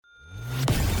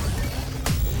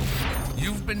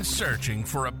You've been searching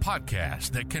for a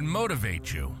podcast that can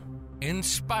motivate you,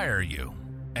 inspire you,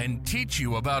 and teach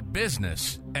you about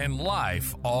business and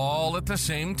life all at the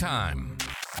same time.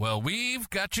 Well, we've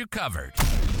got you covered.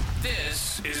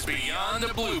 This is Beyond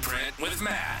the Blueprint with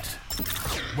Matt.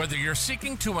 Whether you're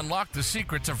seeking to unlock the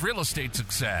secrets of real estate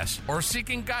success or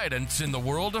seeking guidance in the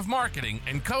world of marketing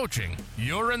and coaching,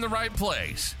 you're in the right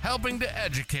place, helping to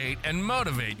educate and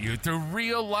motivate you through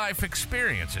real-life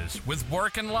experiences with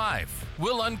work and life.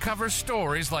 We'll uncover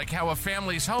stories like how a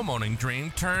family's homeowning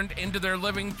dream turned into their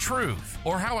living truth,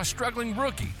 or how a struggling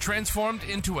rookie transformed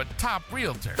into a top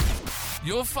realtor.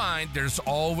 You'll find there's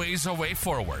always a way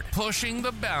forward, pushing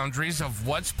the boundaries of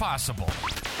what's possible.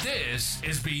 This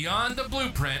is Beyond the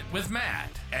Blueprint with Matt.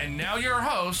 And now your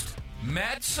host,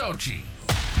 Matt Sochi.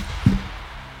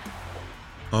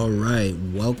 All right,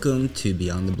 welcome to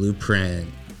Beyond the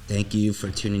Blueprint. Thank you for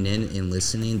tuning in and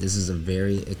listening. This is a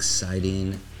very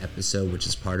exciting episode, which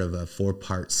is part of a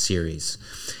 4-part series.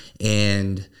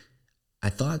 And I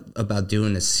thought about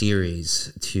doing a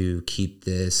series to keep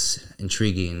this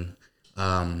intriguing.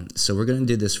 So we're going to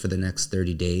do this for the next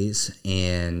 30 days,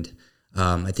 and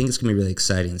I think it's going to be really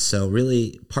exciting. So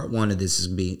really, part 1 of this is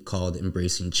going to be called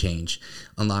Embracing Change,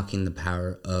 Unlocking the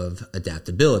Power of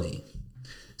Adaptability.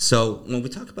 So when we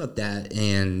talk about that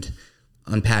and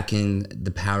unpacking the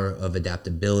power of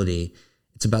adaptability,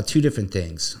 it's about 2 different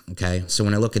things, okay? So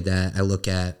when I look at that, I look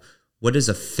at what is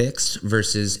a fixed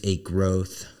versus a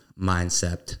growth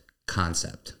mindset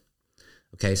concept,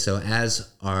 okay? So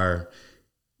as our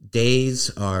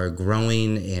days are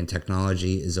growing and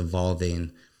technology is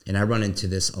evolving, and I run into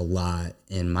this a lot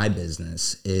in my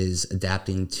business, is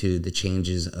adapting to the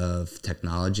changes of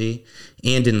technology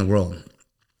and in the world.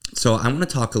 So I want to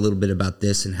talk a little bit about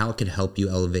this and how it could help you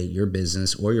elevate your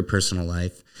business or your personal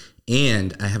life.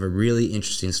 And I have a really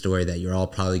interesting story that you're all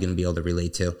probably going to be able to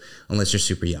relate to unless you're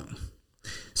super young.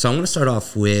 So I want to start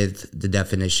off with the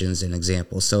definitions and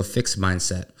examples. So fixed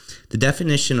mindset. The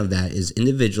definition of that is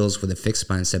individuals with a fixed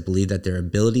mindset believe that their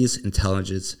abilities,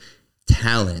 intelligence,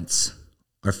 talents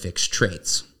are fixed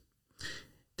traits.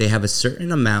 They have a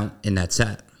certain amount and that's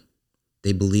it.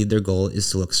 They believe their goal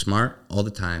is to look smart all the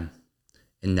time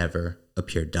and never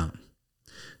appear dumb.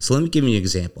 So let me give you an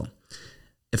example.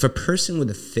 If a person with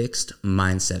a fixed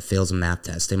mindset fails a math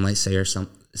test, they might say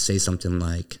something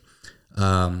like,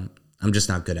 I'm just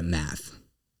not good at math.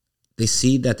 They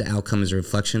see that the outcome is a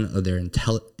reflection of their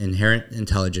inherent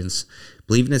intelligence,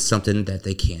 believing it's something that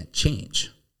they can't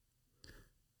change,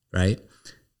 right?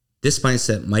 This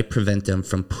mindset might prevent them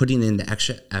from putting in the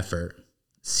extra effort,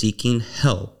 seeking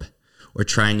help, or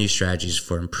trying new strategies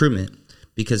for improvement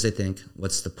because they think,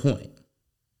 what's the point?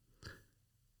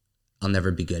 I'll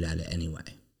never be good at it anyway,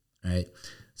 right?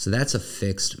 So that's a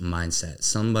fixed mindset.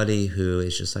 Somebody who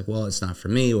is just like, well, it's not for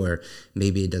me, or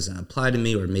maybe it doesn't apply to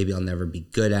me, or maybe I'll never be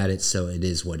good at it, so it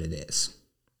is what it is.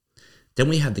 Then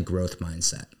we have the growth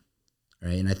mindset,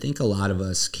 right? And I think a lot of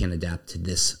us can adapt to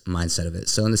this mindset of it.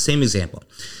 So in the same example,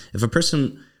 if a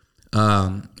person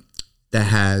that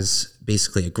has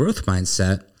basically a growth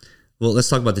mindset, well, let's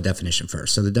talk about the definition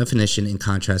first. So the definition, in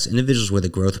contrast, individuals with a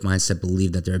growth mindset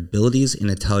believe that their abilities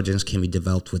and intelligence can be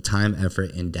developed with time,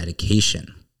 effort, and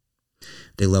dedication.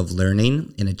 They love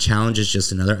learning, and a challenge is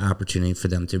just another opportunity for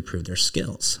them to improve their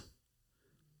skills.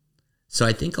 So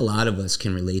I think a lot of us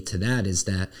can relate to that, is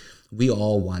that we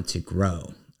all want to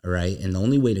grow, all right? And the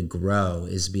only way to grow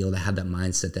is be able to have that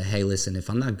mindset that, hey, listen, if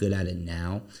I'm not good at it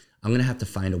now, I'm going to have to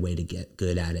find a way to get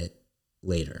good at it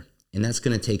later. And that's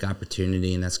going to take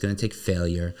opportunity, and that's going to take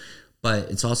failure,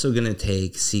 but it's also going to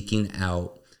take seeking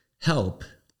out help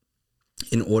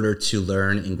in order to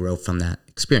learn and grow from that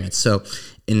experience. So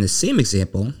in the same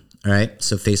example, all right,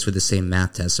 so faced with the same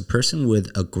math test, a person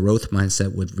with a growth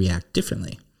mindset would react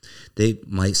differently. They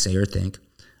might say or think,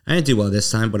 I didn't do well this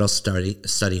time, but I'll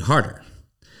study harder,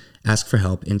 ask for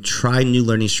help, and try new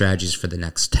learning strategies for the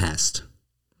next test.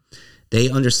 They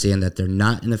understand that they're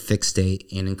not in a fixed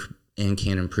state and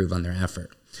can improve on their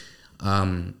effort.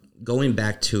 Going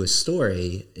back to a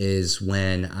story is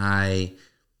when I,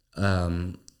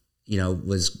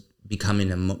 was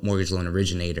becoming a mortgage loan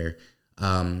originator.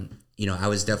 I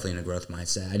was definitely in a growth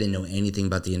mindset. I didn't know anything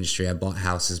about the industry. I bought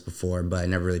houses before, but I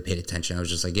never really paid attention. I was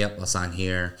just like, yep, I'll sign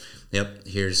here. Yep,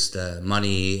 here's the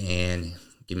money and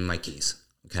give me my keys.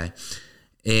 Okay.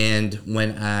 And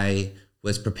when I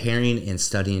was preparing and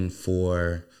studying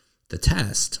for the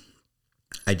test,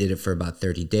 I did it for about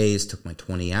 30 days, took my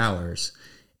 20 hours.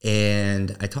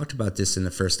 And I talked about this in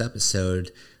the first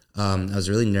episode. I was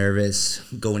really nervous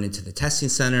going into the testing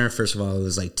center. First of all, it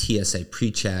was like TSA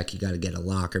pre-check. You got to get a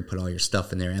locker, put all your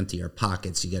stuff in there, empty your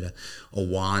pockets. You get a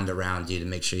wand around you to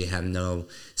make sure you have no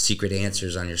secret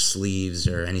answers on your sleeves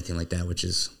or anything like that, which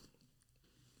is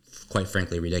quite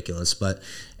frankly ridiculous. But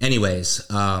anyways,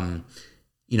 I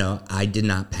did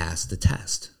not pass the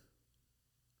test.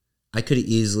 I could have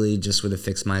easily, just with a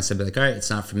fixed mindset, be like, all right, it's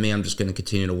not for me. I'm just going to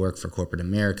continue to work for corporate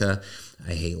America.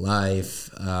 I hate life.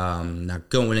 Not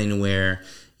going anywhere,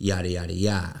 yada, yada,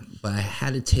 yada. But I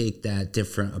had to take that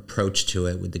different approach to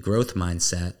it with the growth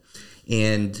mindset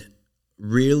and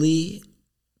really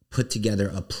put together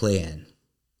a plan.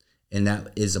 And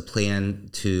that is a plan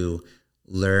to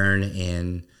learn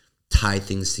and tie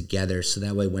things together. So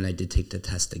that way, when I did take the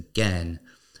test again,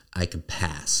 I could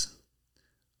pass.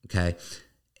 Okay.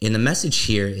 And the message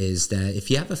here is that if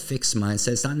you have a fixed mindset,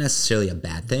 it's not necessarily a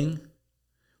bad thing,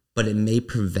 but it may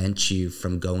prevent you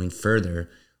from going further,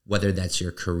 whether that's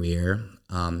your career,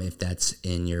 if that's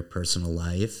in your personal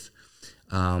life,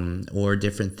 or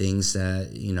different things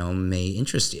that, may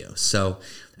interest you. So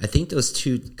I think those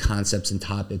two concepts and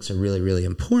topics are really, really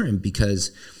important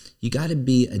because you got to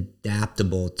be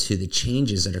adaptable to the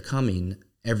changes that are coming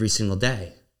every single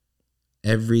day.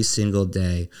 Every single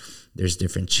day, there's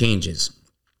different changes.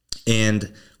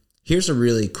 And here's a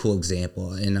really cool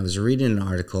example. And I was reading an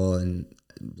article and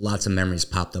lots of memories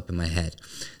popped up in my head.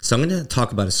 So I'm going to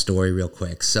talk about a story real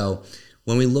quick. So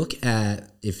when we look at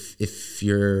if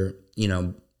you're,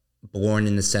 born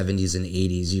in the 70s and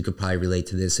 80s, you could probably relate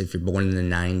to this. If you're born in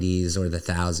the 90s or the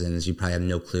thousands, you probably have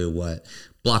no clue what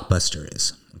Blockbuster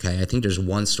is. Okay. I think there's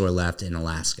one store left in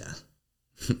Alaska.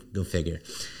 Go figure.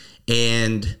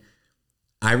 And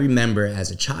I remember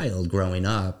as a child growing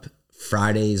up,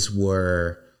 Fridays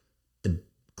were the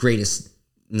greatest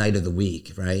night of the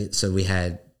week, right? So we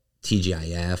had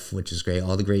TGIF, which is great,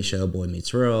 all the great show, Boy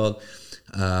Meets World,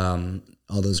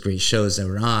 all those great shows that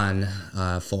were on,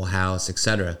 Full House,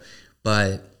 etc.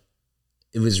 But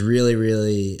it was really,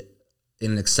 really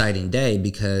an exciting day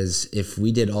because if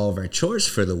we did all of our chores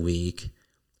for the week,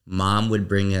 Mom would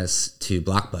bring us to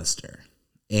Blockbuster.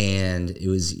 And it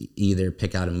was either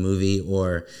pick out a movie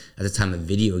or at the time a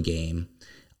video game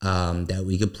that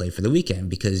we could play for the weekend,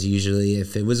 because usually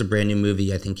if it was a brand new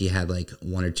movie, I think you had like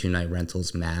 1 or 2 night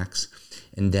rentals max.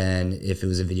 And then if it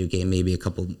was a video game, maybe a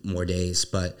couple more days.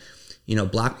 But,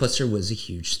 Blockbuster was a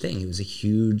huge thing. It was a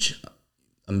huge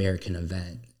American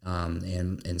event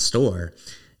and store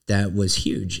that was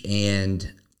huge.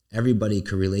 And everybody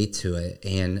could relate to it.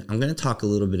 And I'm going to talk a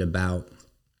little bit about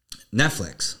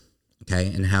Netflix,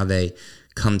 okay, and how they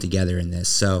come together in this.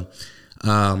 So,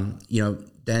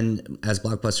 then as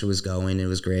Blockbuster was going, it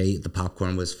was great. The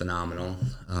popcorn was phenomenal,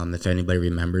 if anybody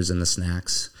remembers, and the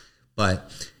snacks. But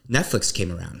Netflix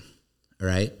came around, all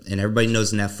right? And everybody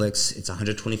knows Netflix. It's a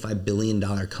 $125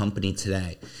 billion company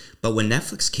today. But when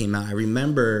Netflix came out, I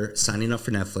remember signing up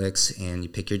for Netflix, and you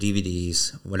pick your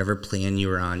DVDs, whatever plan you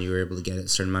were on, you were able to get a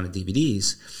certain amount of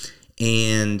DVDs,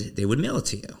 and they would mail it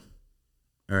to you,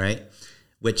 all right?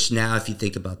 Which now, if you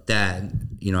think about that,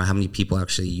 how many people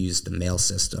actually use the mail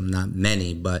system? Not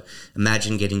many, but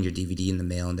imagine getting your DVD in the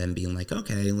mail and then being like,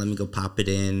 okay, let me go pop it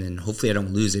in, and hopefully I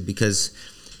don't lose it, because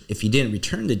if you didn't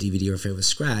return the DVD or if it was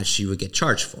scratched, you would get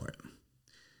charged for it.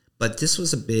 But this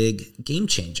was a big game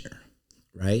changer,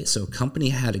 right? So a company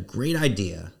had a great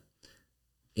idea,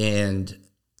 and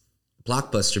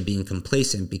Blockbuster being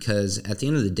complacent, because at the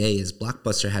end of the day is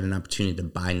Blockbuster had an opportunity to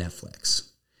buy Netflix.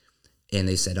 And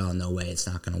they said, oh, no way, it's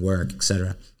not going to work,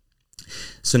 etc.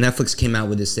 So Netflix came out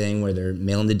with this thing where they're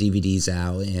mailing the DVDs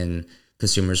out and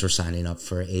consumers were signing up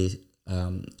for a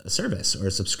service or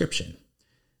a subscription.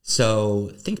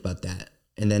 So think about that.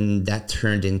 And then that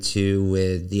turned into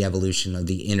with the evolution of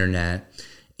the internet,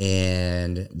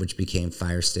 and which became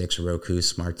Fire Sticks, Roku,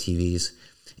 smart TVs.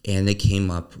 And they came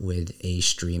up with a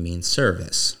streaming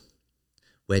service,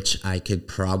 which I could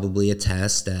probably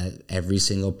attest that every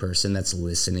single person that's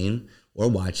listening or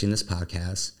watching this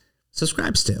podcast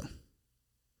subscribes to.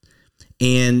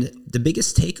 And the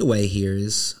biggest takeaway here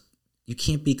is you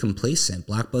can't be complacent.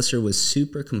 Blockbuster was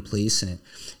super complacent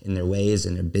in their ways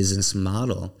and their business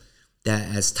model,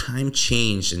 that as time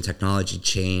changed and technology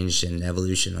changed and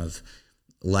evolution of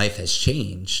life has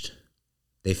changed,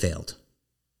 they failed.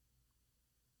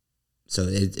 So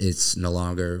it's no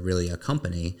longer really a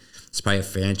company. It's probably a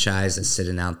franchise that's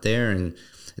sitting out there, and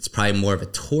it's probably more of a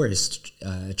tourist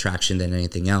attraction than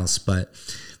anything else. But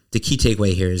the key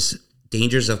takeaway here is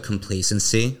dangers of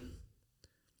complacency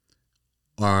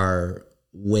are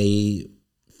way,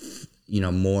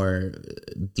 more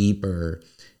deeper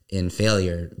in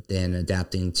failure than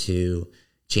adapting to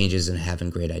changes and having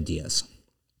great ideas.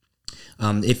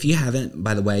 If you haven't,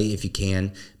 by the way, if you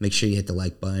can, make sure you hit the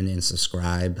like button and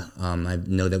subscribe. I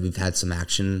know that we've had some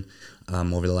action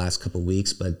over the last couple of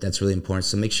weeks, but that's really important.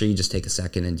 So make sure you just take a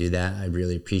second and do that. I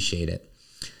really appreciate it.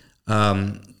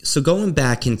 So going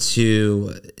back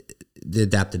into the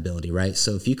adaptability, right?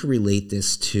 So if you could relate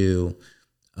this to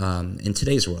in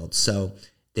today's world. So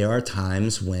there are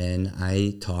times when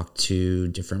I talk to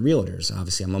different realtors.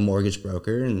 Obviously, I'm a mortgage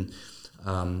broker and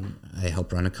I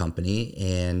help run a company,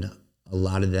 and a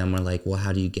lot of them are like, well,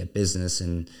 how do you get business?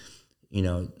 And,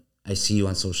 I see you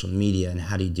on social media, and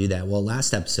how do you do that? Well,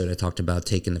 last episode, I talked about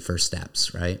taking the first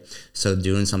steps, right? So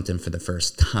doing something for the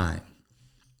first time.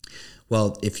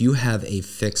 Well, if you have a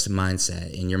fixed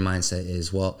mindset and your mindset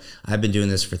is, well, I've been doing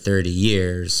this for 30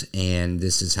 years and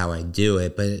this is how I do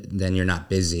it, but then you're not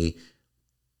busy,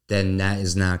 then that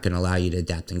is not going to allow you to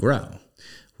adapt and grow.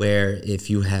 Where if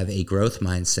you have a growth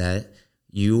mindset,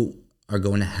 you are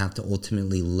going to have to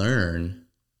ultimately learn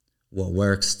what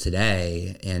works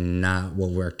today and not what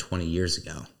worked 20 years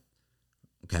ago.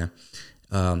 Okay.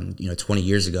 20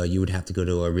 years ago, you would have to go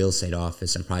to a real estate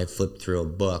office and probably flip through a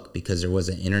book because there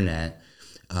wasn't internet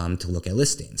to look at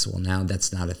listings. Well, now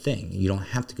that's not a thing. You don't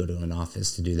have to go to an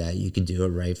office to do that. You could do it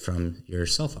right from your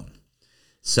cell phone.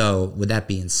 So with that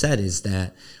being said, is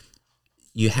that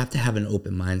you have to have an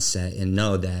open mindset and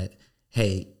know that,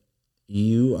 hey,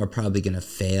 you are probably going to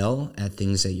fail at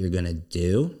things that you're going to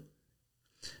do,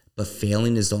 but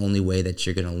failing is the only way that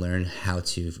you're going to learn how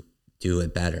to do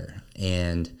it better.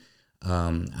 And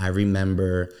I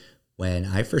remember when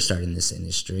I first started in this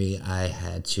industry, I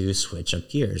had to switch up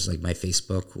gears. Like my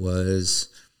Facebook was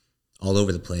all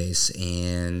over the place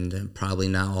and probably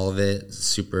not all of it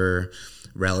super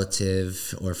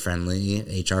relative or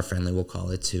friendly, HR friendly, we'll call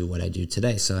it, to what I do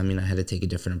today. So, I had to take a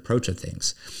different approach of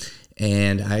things.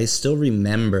 And I still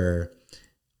remember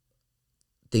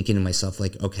thinking to myself,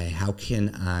 like, okay, how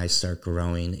can I start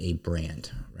growing a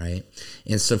brand, right?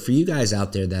 And so for you guys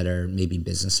out there that are maybe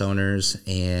business owners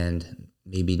and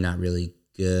maybe not really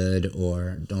good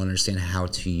or don't understand how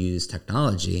to use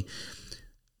technology,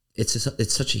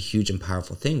 it's such a huge and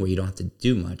powerful thing where you don't have to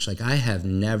do much. Like I have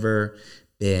never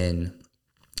been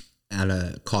at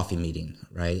a coffee meeting,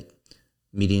 right?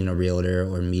 Meeting a realtor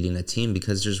or meeting a team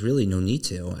because there's really no need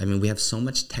to. We have so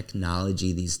much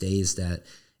technology these days that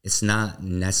it's not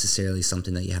necessarily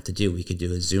something that you have to do. We could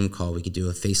do a Zoom call. We could do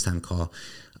a FaceTime call.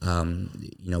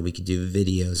 We could do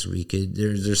videos.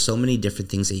 There's so many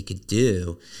different things that you could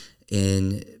do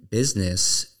in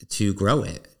business to grow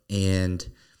it. And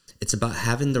it's about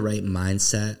having the right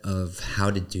mindset of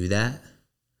how to do that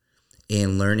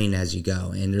and learning as you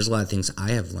go. And there's a lot of things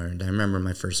I have learned. I remember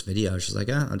my first video, I was just like,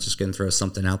 I'm just going to throw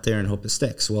something out there and hope it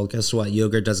sticks. Well, guess what?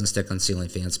 Yogurt doesn't stick on ceiling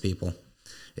fans, people.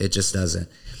 It just doesn't.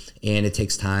 And it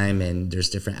takes time, and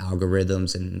there's different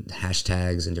algorithms and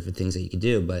hashtags and different things that you can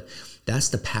do. But that's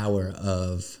the power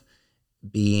of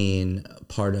being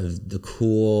part of the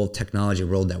cool technology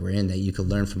world that we're in, that you can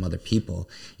learn from other people.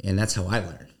 And that's how I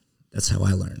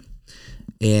learn.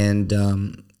 And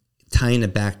tying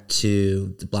it back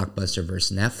to the Blockbuster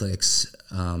versus Netflix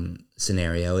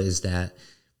scenario is that,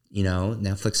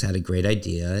 Netflix had a great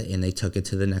idea and they took it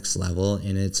to the next level,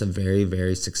 and it's a very,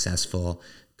 very successful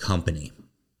company.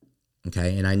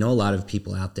 Okay. And I know a lot of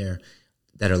people out there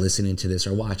that are listening to this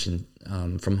or watching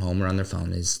from home or on their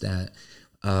phone, is that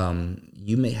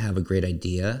you may have a great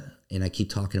idea, and I keep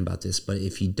talking about this, but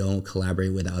if you don't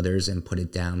collaborate with others and put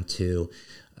it down to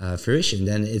fruition,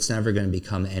 then it's never going to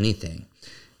become anything.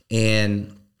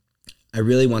 And I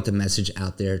really want the message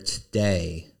out there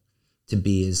today to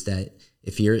be is that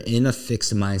if you're in a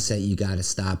fixed mindset, you got to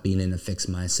stop being in a fixed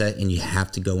mindset, and you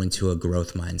have to go into a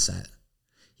growth mindset.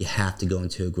 You have to go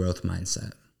into a growth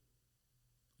mindset.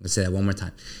 Let's say that one more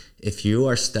time. If you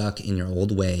are stuck in your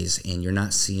old ways and you're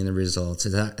not seeing the results,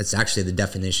 it's actually the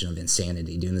definition of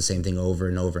insanity, doing the same thing over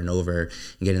and over and over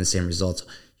and getting the same results.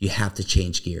 You have to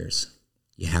change gears.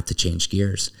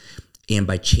 And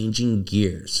by changing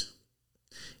gears,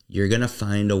 you're going to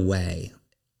find a way,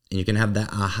 and you're going to have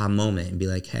that aha moment and be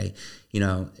like, hey,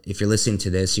 if you're listening to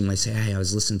this, you might say, hey, I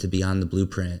was listening to Beyond the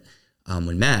Blueprint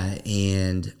with Matt,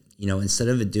 and instead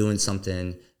of it doing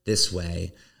something this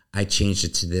way, I changed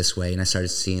it to this way, and I started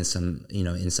seeing some,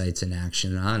 insights and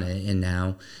action on it, and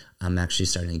now I'm actually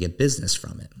starting to get business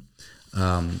from it.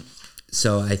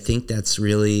 So I think that's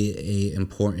really a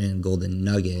important golden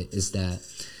nugget, is that,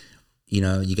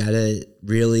 you got to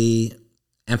really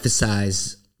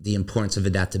emphasize the importance of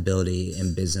adaptability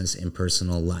in business and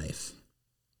personal life.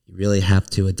 You really have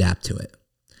to adapt to it.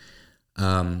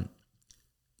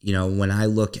 When I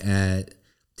look at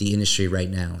the industry right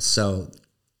now, so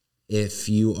if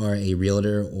you are a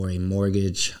realtor or a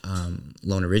mortgage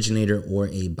loan originator or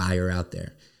a buyer out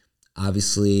there.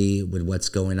 Obviously, with what's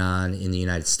going on in the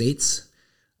United States,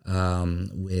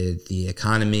 with the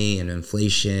economy and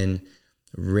inflation,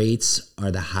 rates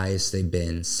are the highest they've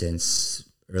been since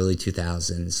early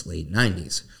 2000s, late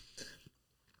 90s.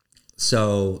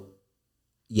 So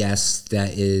yes,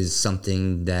 that is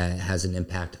something that has an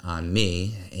impact on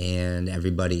me and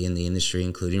everybody in the industry,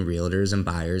 including realtors and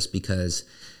buyers, because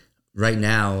right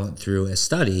now, through a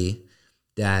study,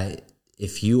 that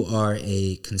if you are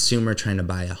a consumer trying to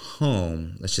buy a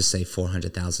home, let's just say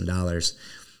 $400,000,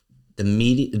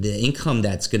 the income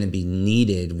that's going to be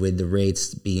needed with the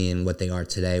rates being what they are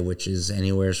today, which is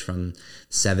anywhere from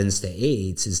 7s to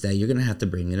 8s, is that you're going to have to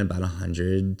bring in about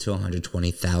 $100,000 to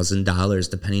 $120,000,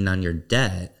 depending on your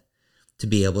debt, to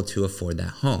be able to afford that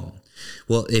home.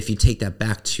 Well, if you take that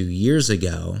back 2 years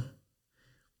ago,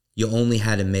 you only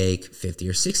had to make $50,000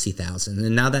 or $60,000,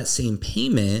 and now that same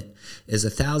payment is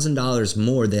 $1,000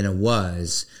 more than it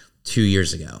was 2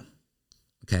 years ago.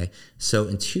 Okay, so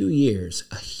in 2 years,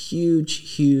 a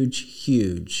huge, huge,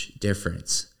 huge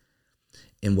difference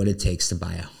in what it takes to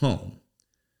buy a home.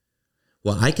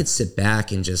 Well, I could sit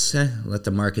back and just let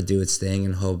the market do its thing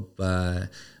and hope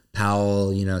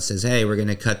Powell, says, hey, we're going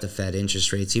to cut the Fed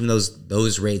interest rates, even though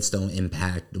those rates don't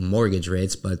impact the mortgage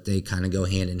rates, but they kind of go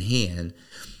hand in hand.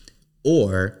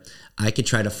 Or I could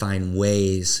try to find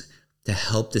ways to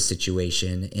help the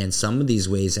situation. And some of these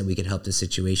ways that we could help the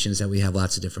situation is that we have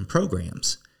lots of different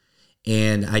programs.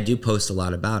 And I do post a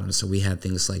lot about them. So we have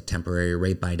things like temporary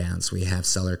rate buy downs. We have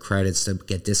seller credits to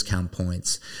get discount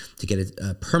points, to get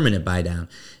a permanent buy down.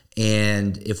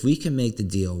 And if we can make the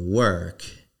deal work,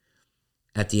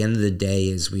 at the end of the day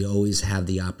is we always have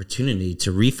the opportunity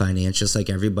to refinance, just like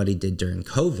everybody did during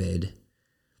COVID,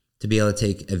 to be able to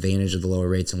take advantage of the lower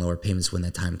rates and lower payments when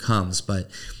that time comes.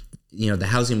 But the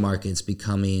housing market's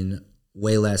becoming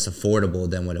way less affordable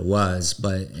than what it was,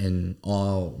 but in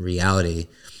all reality,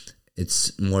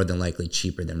 it's more than likely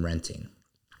cheaper than renting.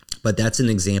 But that's an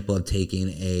example of taking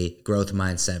a growth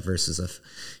mindset versus a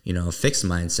fixed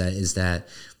mindset, is that,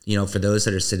 for those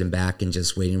that are sitting back and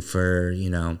just waiting for,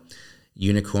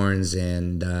 unicorns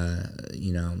and,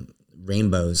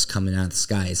 rainbows coming out of the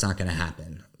sky, it's not going to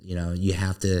happen. You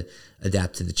have to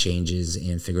adapt to the changes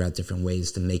and figure out different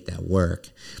ways to make that work.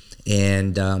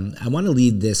 And I want to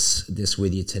leave this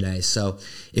with you today. So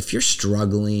if you're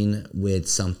struggling with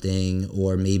something,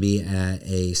 or maybe at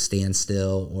a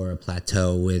standstill or a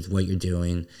plateau with what you're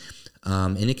doing,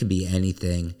 and it could be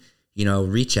anything,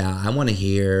 reach out. I want to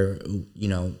hear,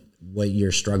 what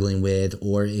you're struggling with,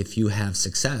 or if you have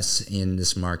success in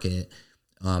this market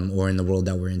or in the world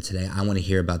that we're in today, I want to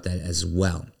hear about that as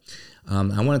well.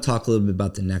 I want to talk a little bit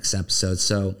about the next episode.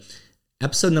 So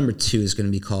episode number 2 is going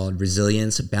to be called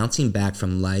Resilience, Bouncing Back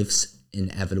from Life's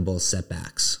Inevitable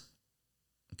Setbacks.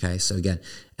 Okay, so again,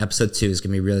 episode 2 is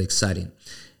going to be really exciting.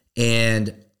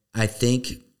 And I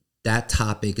think that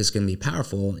topic is going to be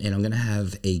powerful, and I'm going to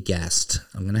have a guest.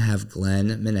 I'm going to have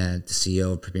Glenn Minette, the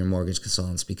CEO of Premier Mortgage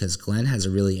Consultants, because Glenn has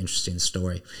a really interesting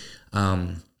story.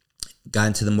 Got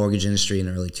into the mortgage industry in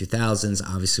the early 2000s.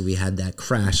 Obviously, we had that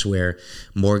crash where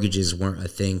mortgages weren't a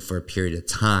thing for a period of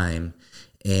time,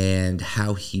 and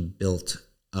how he built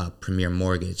up Premier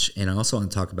Mortgage. And I also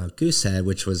want to talk about Goosehead,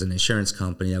 which was an insurance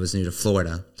company that was new to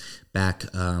Florida back,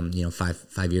 5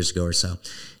 years ago or so,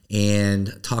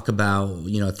 and talk about,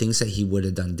 things that he would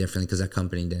have done differently because that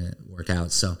company didn't work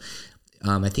out. So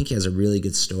I think he has a really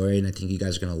good story, and I think you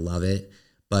guys are going to love it.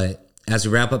 But as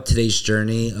we wrap up today's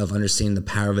journey of understanding the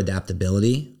power of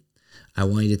adaptability, I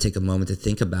want you to take a moment to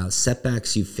think about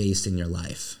setbacks you've faced in your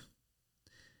life.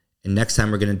 And next time,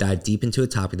 we're going to dive deep into a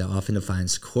topic that often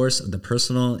defines the course of the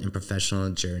personal and professional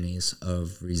journeys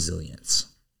of resilience.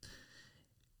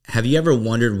 Have you ever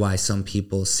wondered why some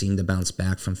people seem to bounce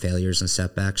back from failures and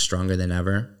setbacks stronger than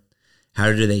ever?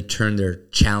 How do they turn their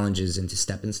challenges into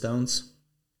stepping stones?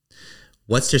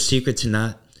 What's their secret to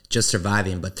not just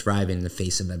surviving, but thriving in the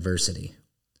face of adversity?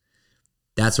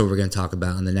 That's what we're going to talk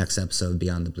about on the next episode of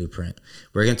Beyond the Blueprint.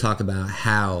 We're going to talk about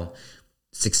how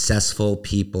successful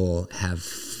people have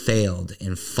failed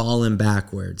and fallen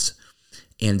backwards,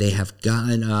 and they have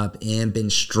gotten up and been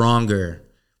stronger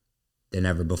than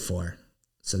ever before.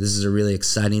 So this is a really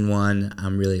exciting one.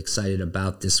 I'm really excited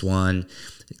about this one.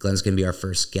 Glenn's going to be our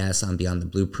first guest on Beyond the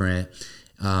Blueprint.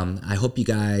 I hope you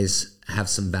guys have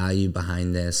some value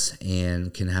behind this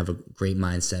and can have a great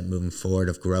mindset moving forward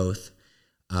of growth.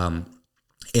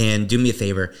 And do me a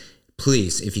favor,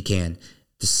 please, if you can,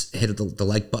 just hit the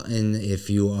like button if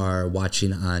you are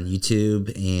watching on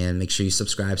YouTube, and make sure you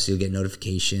subscribe so you'll get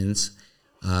notifications.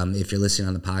 If you're listening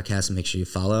on the podcast, make sure you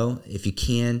follow. If you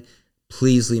can,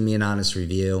 please leave me an honest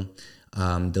review.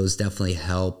 Those definitely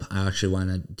help. I actually want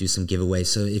to do some giveaways.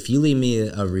 So if you leave me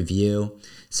a review,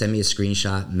 send me a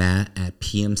screenshot,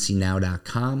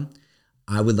 matt@pmcnow.com.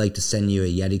 I would like to send you a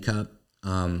Yeti cup.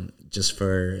 Just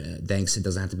for thanks. It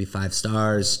doesn't have to be 5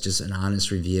 stars, just an honest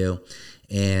review.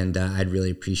 And I'd really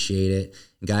appreciate it.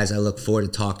 And guys, I look forward to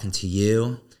talking to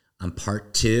you on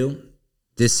part 2.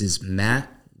 This is Matt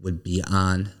with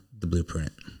Beyond the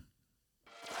Blueprint.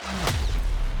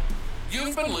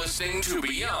 You've been listening to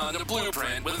Beyond the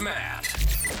Blueprint with Matt.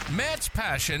 Matt's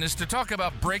passion is to talk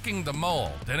about breaking the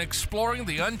mold and exploring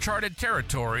the uncharted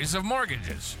territories of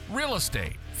mortgages, real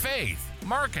estate, faith,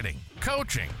 marketing,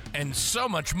 coaching, and so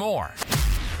much more.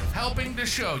 Helping to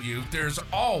show you there's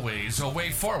always a way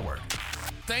forward.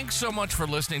 Thanks so much for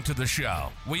listening to the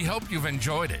show. We hope you've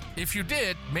enjoyed it. If you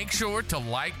did, make sure to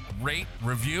like, rate,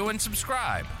 review, and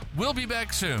subscribe. We'll be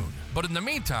back soon. But in the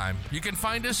meantime, you can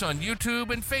find us on YouTube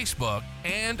and Facebook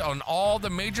and on all the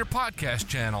major podcast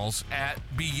channels at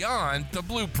Beyond the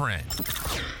Blueprint.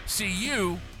 See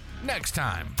you next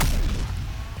time.